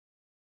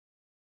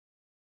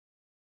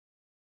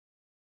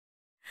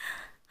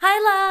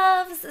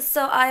Hi loves!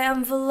 So I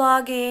am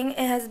vlogging. It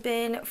has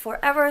been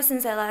forever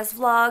since I last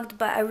vlogged,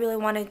 but I really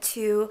wanted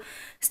to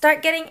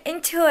start getting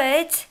into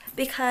it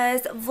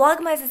because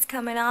VLOGMAS is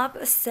coming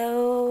up.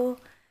 So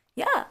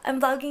yeah,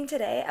 I'm vlogging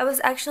today. I was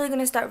actually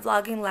going to start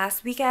vlogging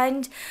last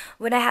weekend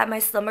when I had my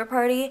slumber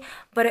party,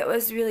 but it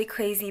was really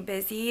crazy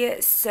busy,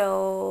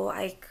 so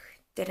I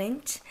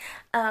didn't.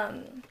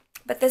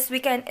 But this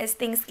weekend is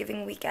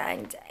Thanksgiving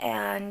weekend,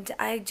 and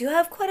I do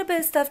have quite a bit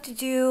of stuff to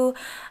do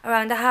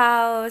around the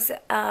house,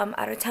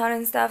 out of town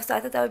and stuff, so I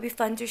thought that would be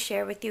fun to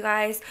share with you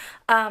guys.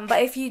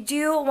 But if you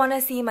do want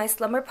to see my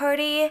slumber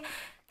party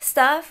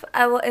stuff,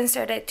 I will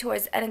insert it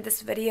towards the end of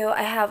this video.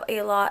 I have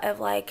a lot of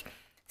like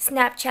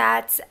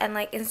Snapchats and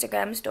like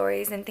Instagram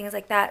stories and things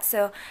like that,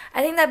 so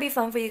I think that'd be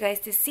fun for you guys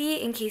to see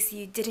in case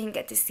you didn't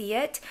get to see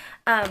it.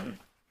 But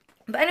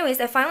anyways,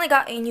 I finally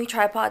got a new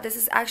tripod. This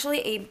is actually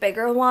a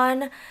bigger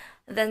one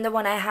than the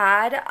one I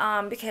had,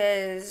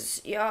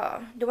 because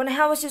yeah, the one I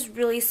had was just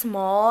really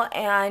small,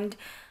 and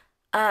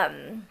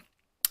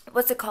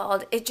what's it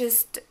called, it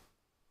just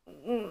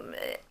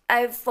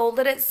I've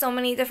folded it so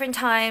many different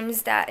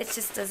times that it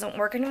just doesn't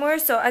work anymore.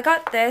 So I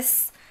got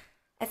this.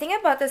 I think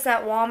I bought this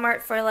at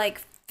Walmart for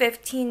like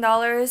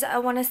 $15, I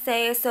want to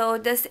say. So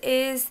this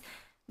is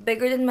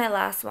bigger than my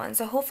last one,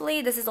 so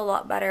hopefully this is a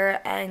lot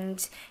better,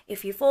 and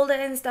if you fold it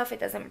and stuff, it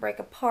doesn't break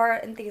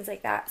apart and things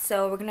like that.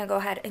 So we're gonna go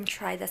ahead and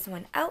try this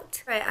one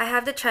out. Right, I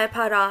have the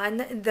tripod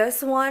on.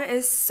 This one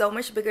is so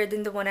much bigger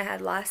than the one I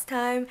had last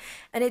time,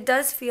 and it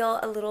does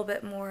feel a little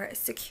bit more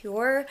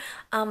secure.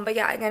 But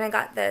yeah, again, I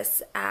got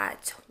this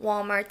at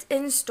Walmart,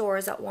 in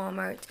stores at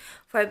Walmart,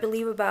 for I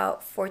believe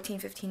about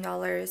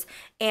 $14–15.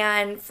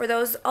 And for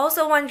those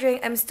also wondering,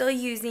 I'm still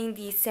using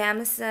the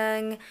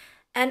Samsung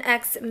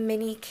NX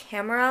mini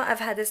camera.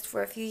 I've had this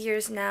for a few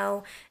years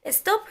now. It's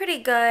still pretty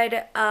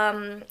good.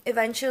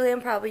 Eventually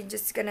I'm probably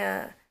just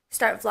gonna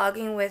start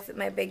vlogging with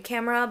my big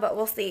camera, but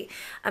we'll see.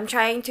 I'm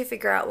trying to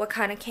figure out what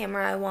kind of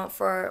camera I want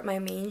for my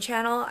main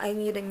channel. I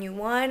need a new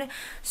one,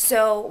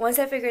 so once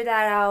I figure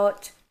that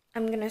out,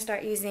 I'm gonna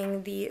start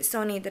using the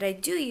Sony that I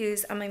do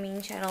use on my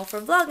main channel for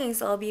vlogging,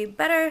 so it'll be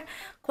better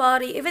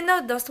quality, even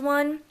though this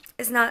one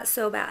is not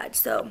so bad.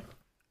 So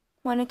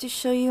wanted to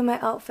show you my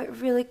outfit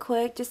really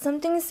quick. Just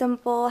something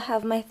simple.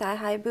 Have my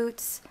thigh-high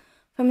boots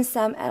from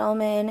Sam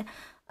Edelman,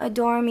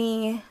 Adore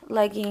Me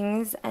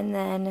leggings, and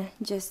then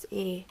just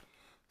a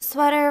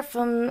sweater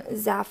from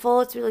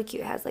Zaful. It's really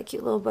cute. It has like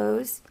cute little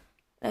bows.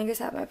 And I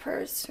just have my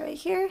purse right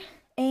here.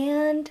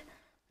 And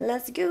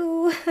let's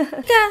go.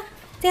 Yeah,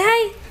 say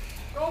hi.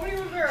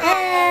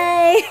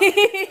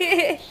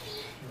 Hey.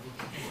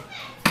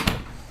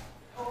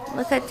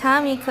 Look at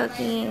Tommy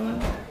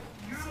cooking.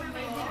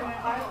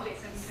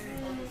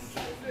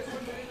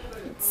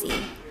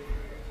 See.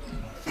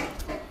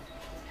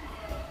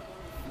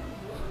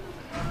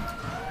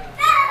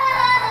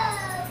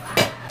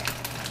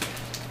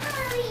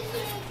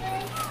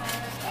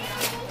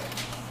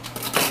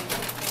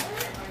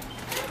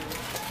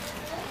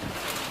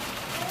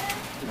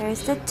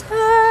 There's the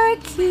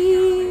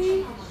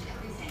turkey.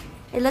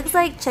 It looks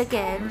like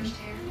chicken.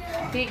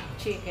 Big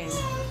chicken.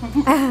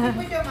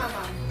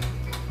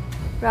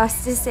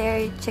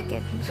 Rotisserie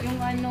chicken. Yung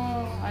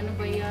ano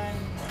ba yan?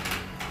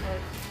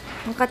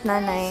 Look at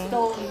Nanay.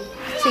 Stone.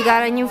 She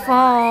got a new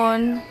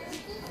phone.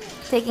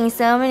 Taking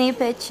so many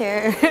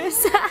pictures.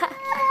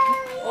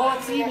 Oh,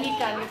 sini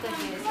ka nito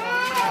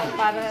siya.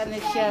 Para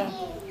ano siya.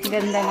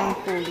 Ganda ng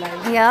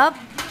kulay. Yup.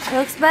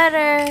 Looks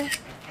better.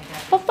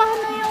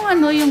 Paano yung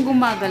ano yung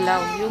gumagalaw?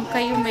 Yung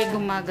kayo may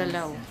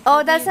gumagalaw.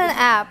 Oh, that's an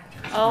app.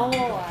 Oh.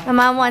 My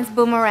mom wants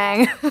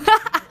boomerang.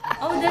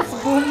 Oh, that's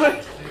boomer.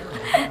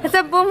 It's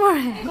a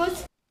boomerang.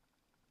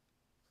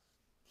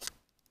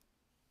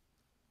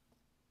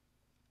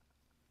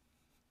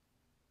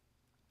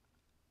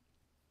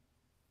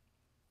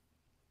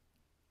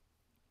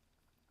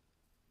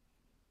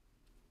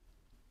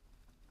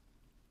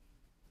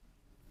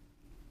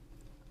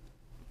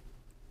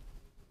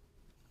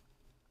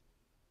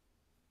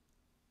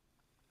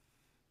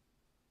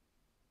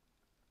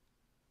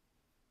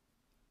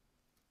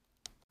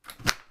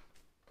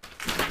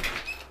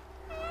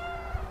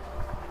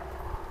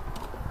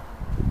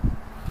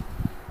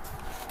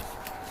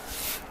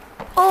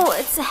 Oh,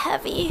 it's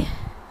heavy.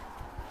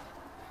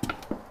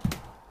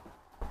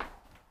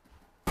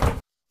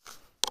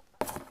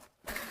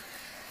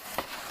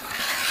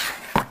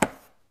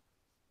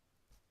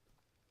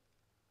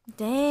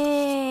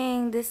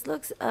 Dang, this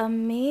looks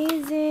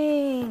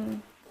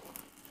amazing.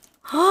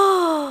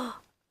 Oh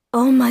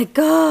my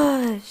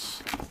gosh.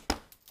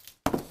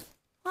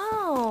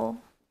 Wow,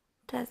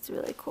 that's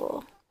really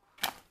cool.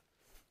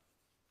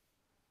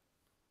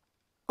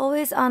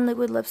 Always on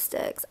liquid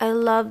lipsticks. I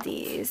love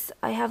these.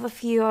 I have a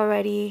few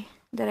already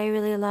that I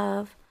really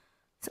love.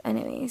 So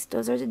anyways,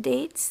 those are the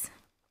dates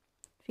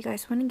if you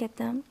guys want to get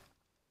them.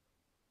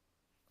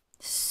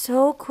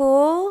 So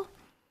cool.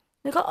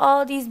 Look at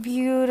all these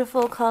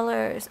beautiful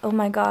colors. Oh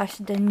my gosh,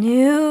 the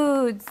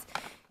nudes,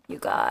 you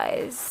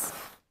guys.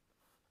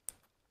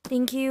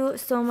 Thank you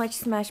so much,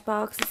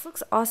 Smashbox. This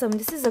looks awesome.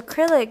 This is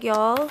acrylic,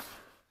 y'all.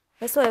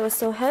 That's why it was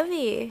so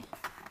heavy.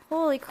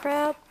 Holy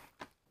crap.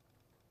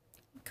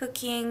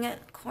 Cooking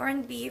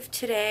corned beef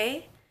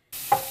today.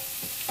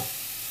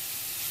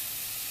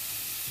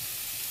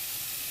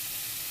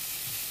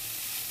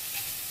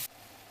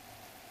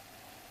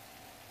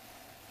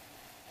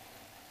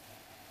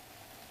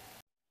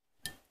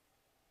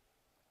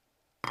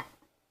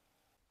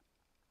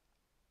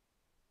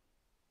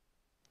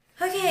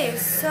 Okay,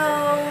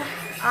 so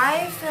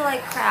I feel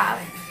like crap.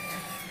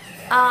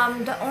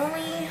 Hold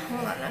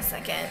on a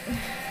second.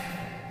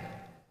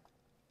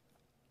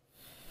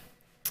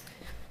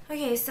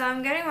 Okay, so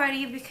I'm getting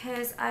ready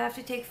because I have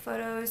to take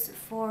photos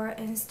for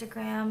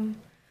Instagram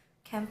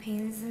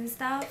campaigns and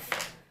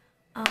stuff.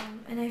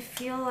 And I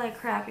feel like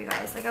crap, you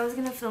guys. Like, I was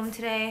gonna film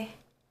today,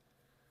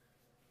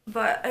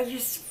 but I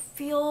just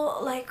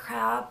feel like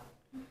crap.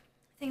 I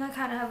think I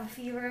kind of have a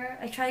fever.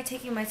 I tried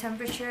taking my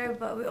temperature,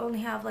 but we only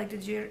have like the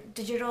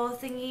digital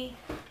thingy.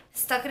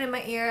 Stuck it in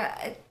my ear.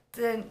 It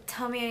didn't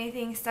tell me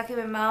anything. Stuck it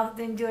in my mouth.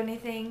 Didn't do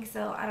anything.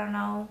 So I don't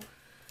know.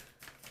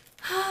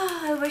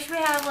 I wish we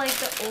had like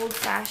the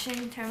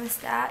old-fashioned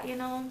thermostat, you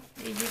know?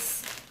 You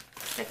just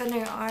stick under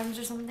your arms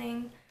or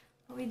something.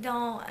 But we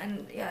don't.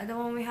 And yeah, the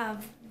one we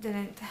have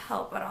didn't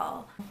help at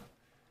all.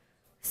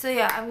 So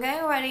yeah, I'm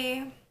getting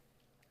ready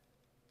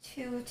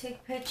to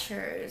take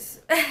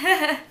pictures.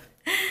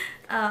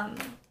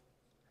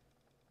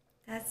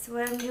 That's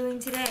what I'm doing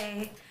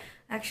today.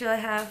 Actually, I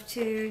have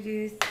to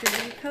do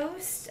 3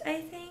 posts, I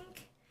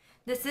think.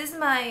 This is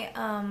my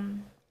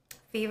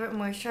favorite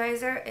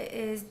moisturizer. It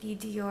is the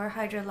Dior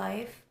Hydra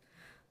Life.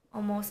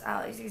 Almost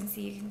out, as you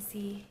can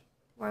see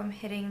where I'm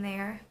hitting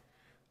there.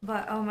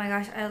 But oh my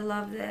gosh, I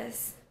love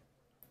this.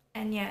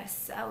 And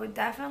yes, I would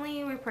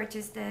definitely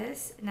repurchase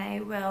this, and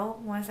I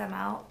will once I'm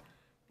out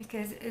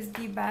because it's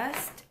the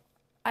best.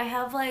 I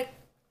have like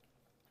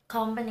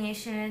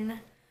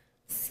combination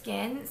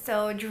skin,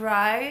 so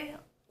dry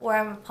where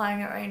I'm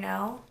applying it right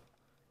now,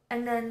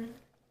 and then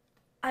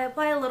I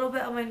apply a little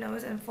bit on my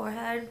nose and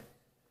forehead.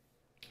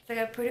 So I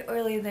got pretty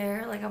early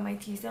there, like on my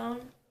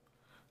T-zone,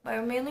 but I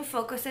mainly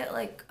focus it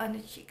like on the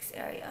cheeks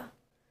area.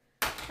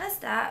 That's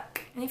that.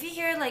 And if you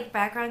hear like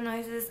background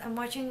noises, I'm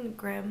watching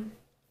Grimm.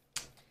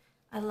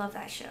 I love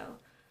that show.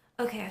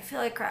 Okay, I feel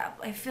like crap.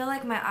 I feel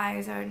like my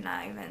eyes are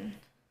not even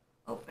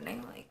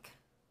opening. Like,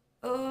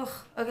 ugh.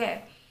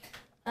 Okay.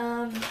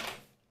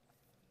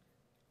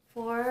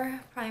 For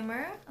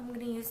primer, I'm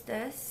gonna use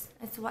this.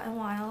 It's Wet n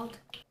Wild.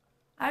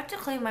 I have to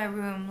clean my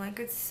room. Like,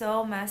 it's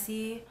so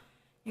messy.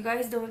 You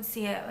guys don't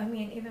see it. I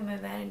mean, even my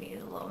vanity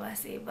is a little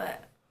messy,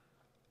 but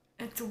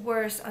it's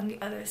worse on the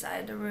other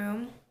side of the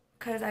room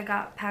because I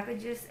got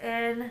packages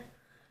in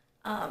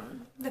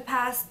the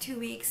past 2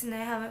 weeks and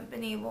I haven't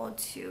been able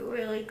to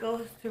really go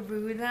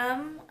through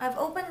them. I've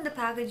opened the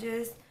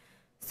packages,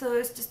 so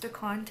it's just the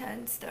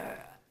contents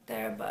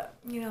there, but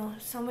you know,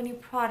 so many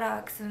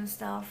products and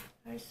stuff.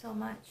 There's so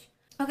much.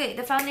 Okay,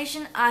 the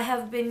foundation I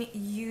have been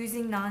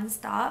using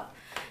non-stop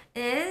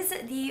is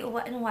the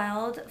Wet n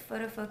Wild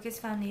Photo Focus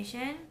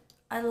Foundation.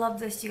 I love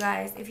this, you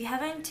guys. If you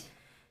haven't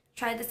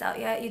tried this out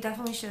yet, you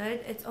definitely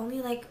should. It's only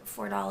like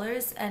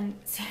 $4, and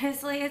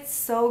seriously, it's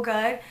so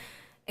good.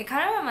 It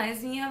kind of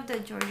reminds me of the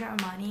Giorgio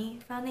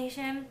Armani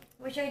foundation,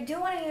 which I do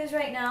want to use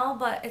right now,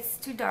 but it's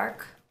too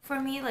dark for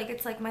me. Like,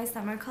 it's like my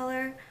summer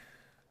color,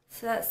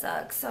 so that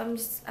sucks. So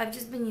I've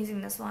just been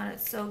using this one.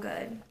 It's so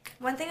good.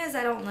 One thing is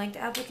I don't like the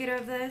applicator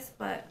of this,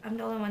 but I'm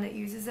the only one that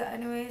uses it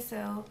anyway,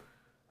 so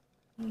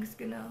I'm just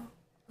gonna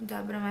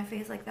dab it on my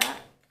face like that.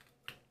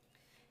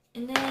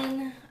 And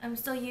then I'm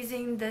still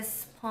using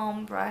this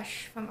palm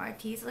brush from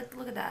Artis.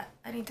 Look at that.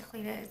 I need to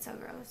clean it. It's so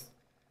gross.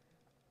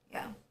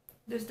 Yeah,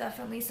 there's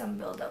definitely some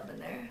buildup in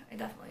there. I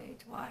definitely need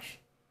to wash.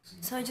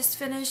 So I just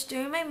finished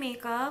doing my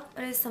makeup.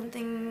 It is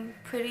something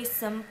pretty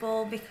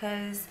simple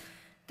because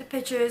the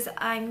pictures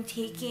I'm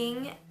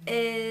taking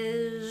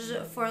is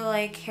for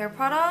like hair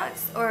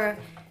products or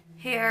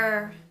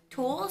hair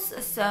tools.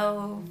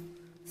 So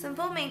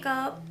simple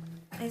makeup.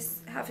 I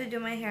just have to do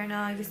my hair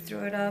now. I just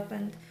threw it up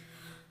and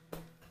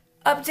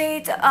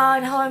update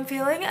on how I'm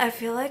feeling. I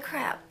feel like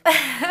crap.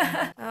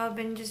 I've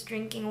been just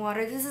drinking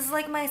water. This is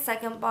like my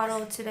second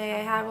bottle today.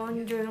 I had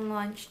one during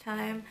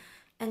lunchtime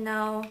and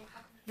now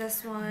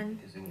this one.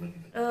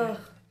 Ugh.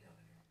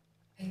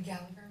 And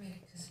Gallagher made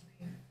it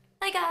disappear.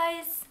 Hi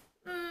guys.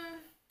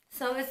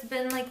 So it's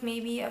been like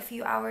maybe a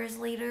few hours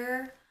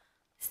later.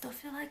 Still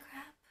feel like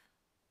crap.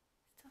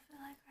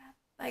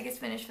 I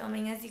just finished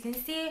filming, as you can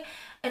see,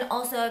 and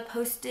also I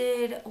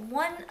posted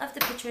one of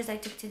the pictures I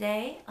took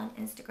today on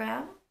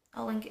Instagram.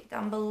 I'll link it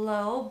down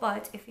below,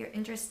 but if you're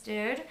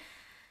interested,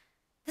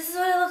 this is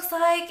what it looks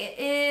like. It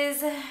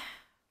is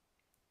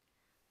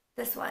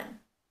this one,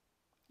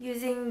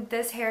 using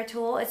this hair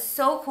tool. It's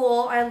so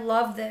cool. I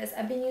love this.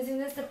 I've been using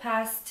this the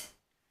past,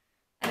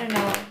 I don't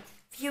know,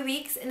 few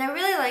weeks, and I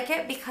really like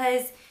it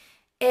because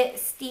it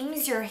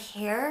steams your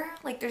hair.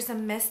 Like, there's a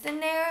mist in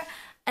there,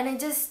 and it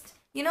just,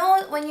 you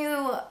know, when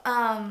you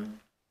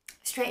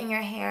straighten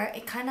your hair,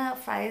 it kind of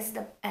fries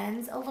the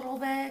ends a little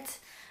bit,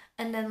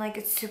 and then like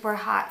it's super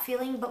hot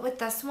feeling. But with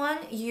this one,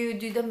 you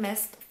do the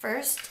mist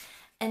first,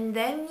 and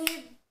then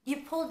you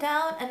pull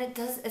down and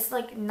it's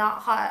like not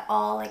hot at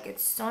all. Like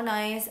it's so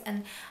nice,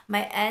 and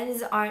my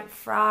ends aren't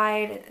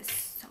fried.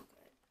 It's so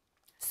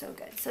good, so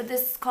good. So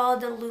this is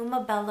called the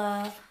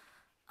Lumabella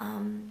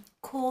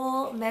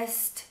Cool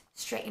Mist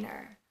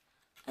Straightener.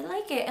 I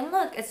like it, and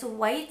look, it's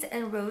white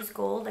and rose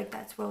gold. Like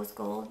that's rose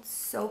gold,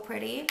 so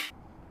pretty.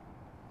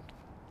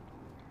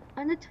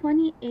 On the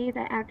 28th,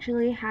 I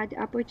actually had the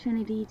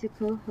opportunity to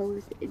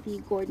co-host the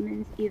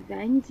Gordmans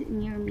event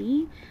near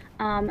me,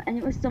 and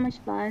it was so much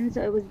fun.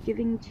 So it was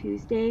Giving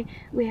Tuesday.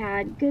 We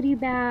had goodie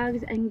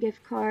bags and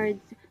gift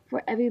cards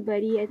for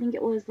everybody. I think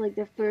it was like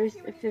the first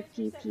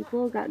 50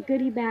 people got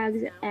goodie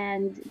bags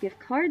and gift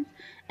cards,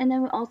 and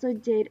then we also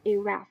did a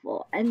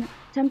raffle, and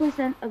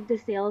 10% of the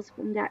sales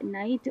from that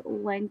night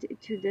went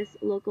to this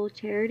local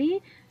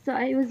charity. So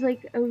it was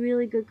like a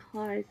really good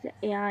cause,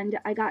 and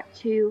I got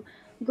to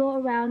go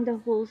around the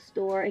whole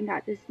store and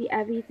got to see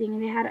everything.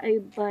 And they had a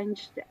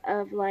bunch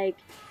of like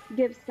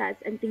gift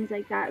sets and things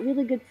like that.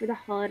 Really good for the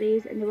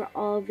holidays, and they were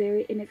all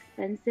very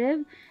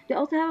inexpensive. They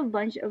also have a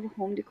bunch of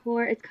home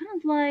decor. It's kind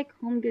of like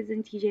Home Goods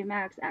and TJ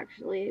Maxx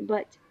actually,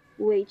 but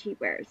way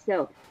cheaper.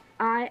 So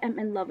I am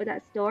in love with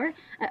that store.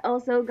 I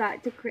also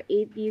got to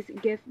create these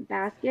gift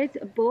baskets.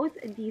 Both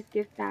these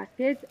gift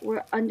baskets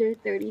were under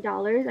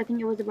 $30. I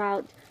think it was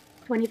about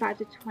 $25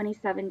 to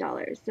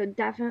 $27. So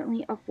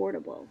definitely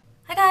affordable.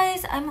 Hi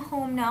guys, I'm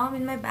home now. I'm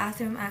in my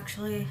bathroom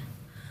actually.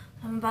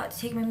 I'm about to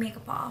take my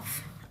makeup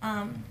off.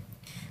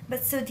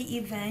 But so the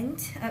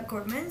event at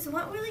Gordmans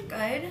went really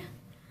good.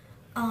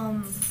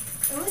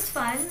 It was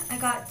fun. I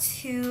got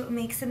to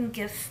make some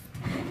gift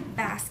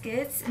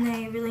baskets and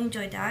I really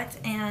enjoyed that.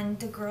 And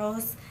the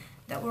girls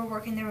that were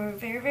working there were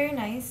very, very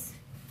nice.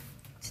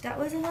 So that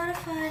was a lot of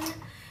fun.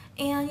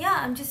 And yeah,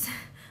 I'm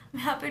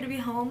happy to be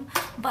home.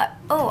 But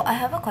oh, I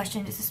have a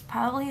question. This is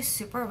probably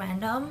super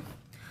random.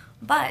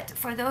 But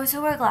for those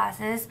who wear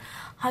glasses,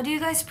 how do you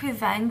guys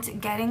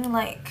prevent getting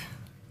like,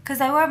 because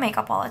I wear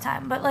makeup all the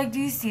time, but like, do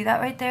you see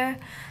that right there?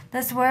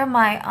 That's where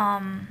my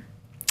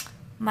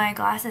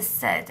glasses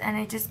sit, and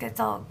it just gets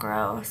all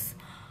gross.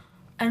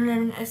 And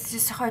then it's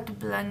just hard to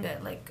blend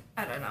it. Like,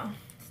 I don't know.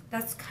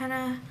 That's kind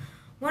of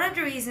one of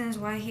the reasons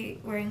why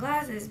wearing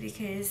glasses,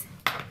 because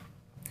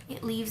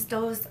it leaves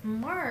those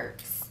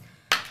marks.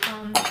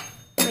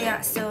 But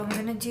yeah, so I'm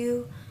gonna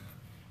do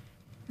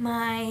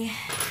my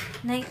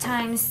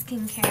nighttime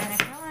skincare, and I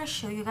kind of want to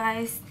show you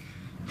guys,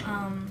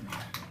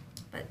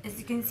 but as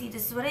you can see,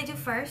 this is what I do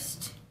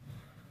first.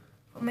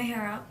 Put my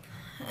hair up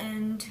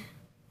and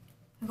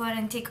go ahead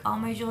and take all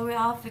my jewelry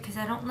off because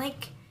I don't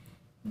like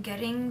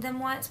getting them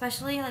wet,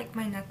 especially like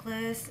my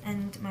necklace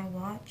and my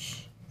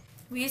watch.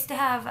 We used to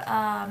have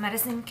a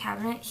medicine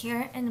cabinet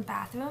here in the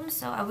bathroom,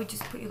 so I would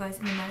just put you guys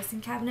in the medicine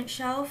cabinet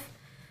shelf,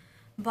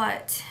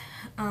 but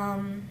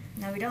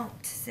now we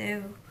don't.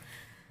 So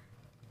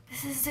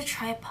this is the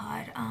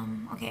tripod.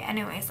 Okay,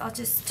 anyways, I'll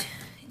just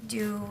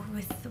do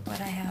with what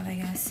I have, I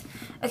guess.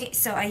 Okay,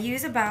 so I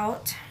use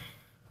about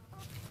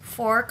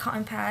 4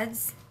 cotton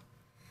pads.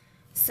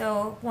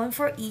 So 1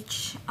 for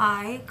each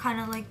eye,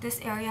 kind of like this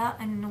area,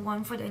 and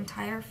 1 for the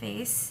entire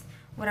face,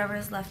 whatever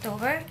is left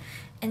over.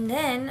 And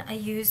then I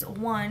use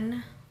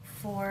 1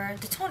 for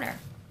the toner.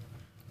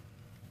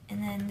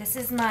 And then this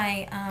is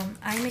my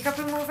eye makeup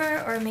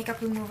remover or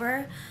makeup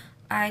remover.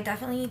 I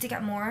definitely need to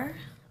get more.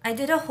 I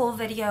did a whole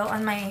video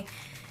on my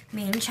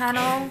main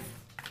channel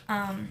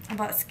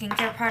about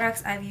skincare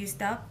products I've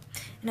used up,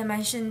 and I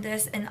mentioned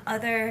this in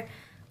other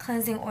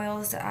cleansing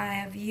oils that I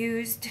have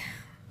used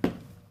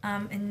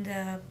in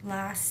the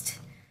last,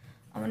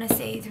 I want to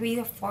say 3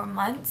 to 4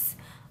 months,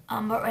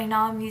 but right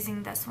now I'm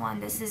using this one.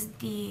 This is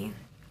the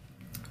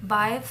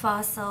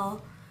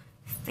Bifossil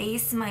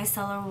Face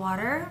Micellar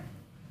Water.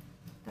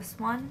 This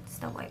one, it's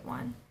the white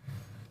one.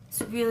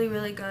 It's really,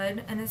 really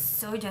good, and it's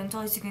so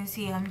gentle. As you can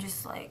see, I'm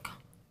just like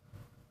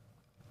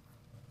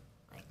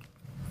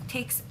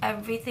takes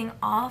everything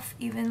off,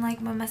 even like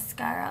my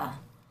mascara.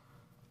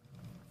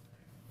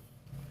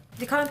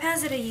 The cotton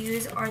pads that I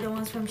use are the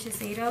ones from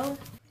Shiseido.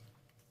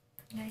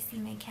 You guys see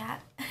my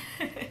cat?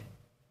 Hey,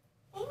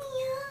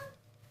 Mia.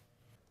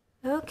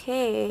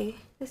 Okay,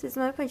 this is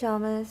my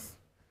pajamas.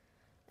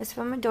 It's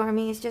from a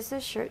dormy. It's just a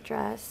shirt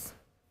dress.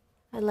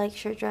 I like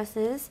shirt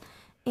dresses.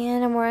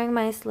 And I'm wearing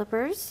my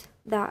slippers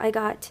that I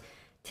got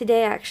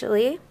today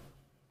actually.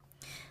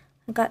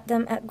 I got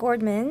them at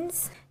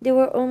Gordmans. They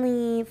were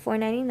only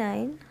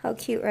 $4.99. How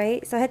cute,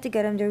 right? So I had to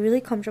get them. They're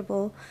really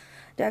comfortable.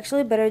 They're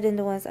actually better than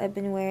the ones I've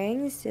been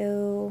wearing.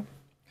 So,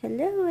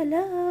 hello, I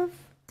love.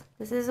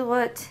 This is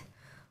what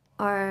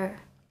our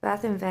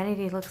bathroom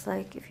vanity looks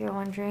like, if you're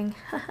wondering.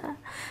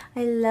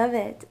 I love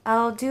it.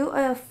 I'll do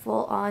a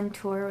full-on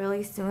tour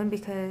really soon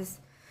because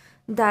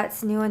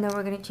that's new, and then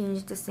we're going to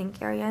change the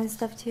sink area and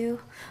stuff too.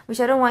 Which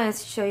I don't want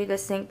to show you the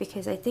sink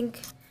because I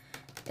think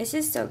it's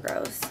just so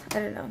gross. I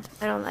don't know.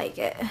 I don't like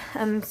it.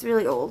 It's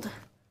really old.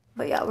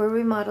 But yeah, we're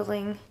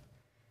remodeling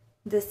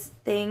this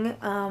thing.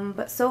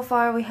 But so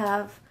far we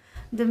have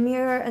the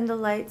mirror and the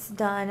lights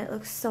done. It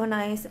looks so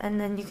nice. And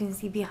then you can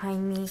see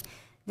behind me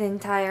the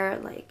entire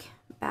like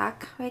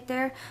back right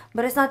there,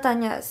 but it's not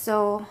done yet.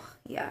 So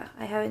yeah,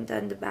 I haven't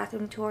done the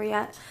bathroom tour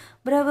yet,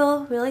 but I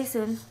will really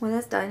soon when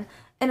it's done.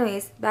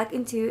 Anyways, back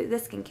into the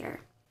skincare.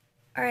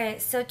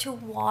 Alright, so to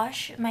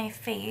wash my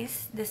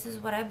face, this is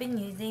what I've been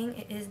using.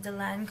 It is the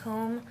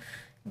Lancome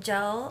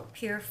Gel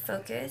Pure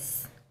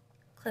Focus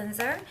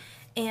Cleanser.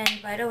 And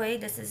by the way,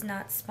 this is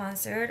not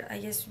sponsored. I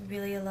just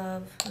really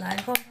love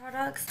Lancome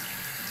products.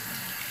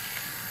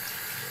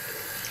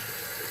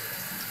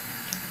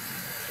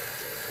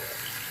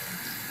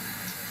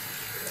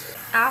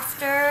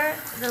 After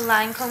the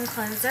Lancome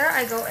cleanser,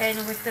 I go in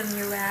with the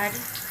Murad.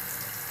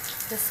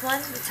 This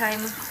one, the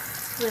Time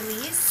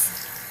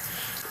Release.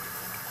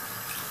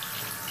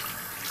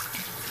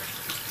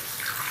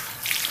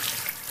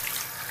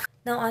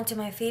 Now on to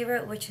my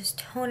favorite, which is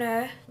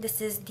toner.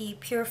 This is the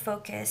Pure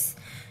Focus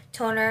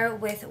toner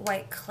with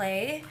white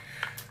clay.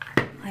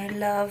 I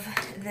love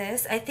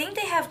this. I think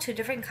they have two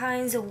different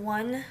kinds,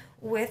 one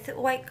with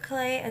white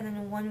clay and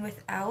then one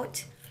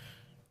without.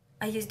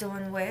 I use the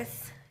one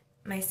with.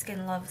 My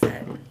skin loves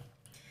it.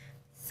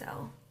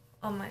 So,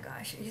 oh my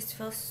gosh, it just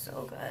feels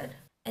so good.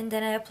 And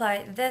then I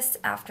apply this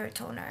after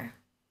toner.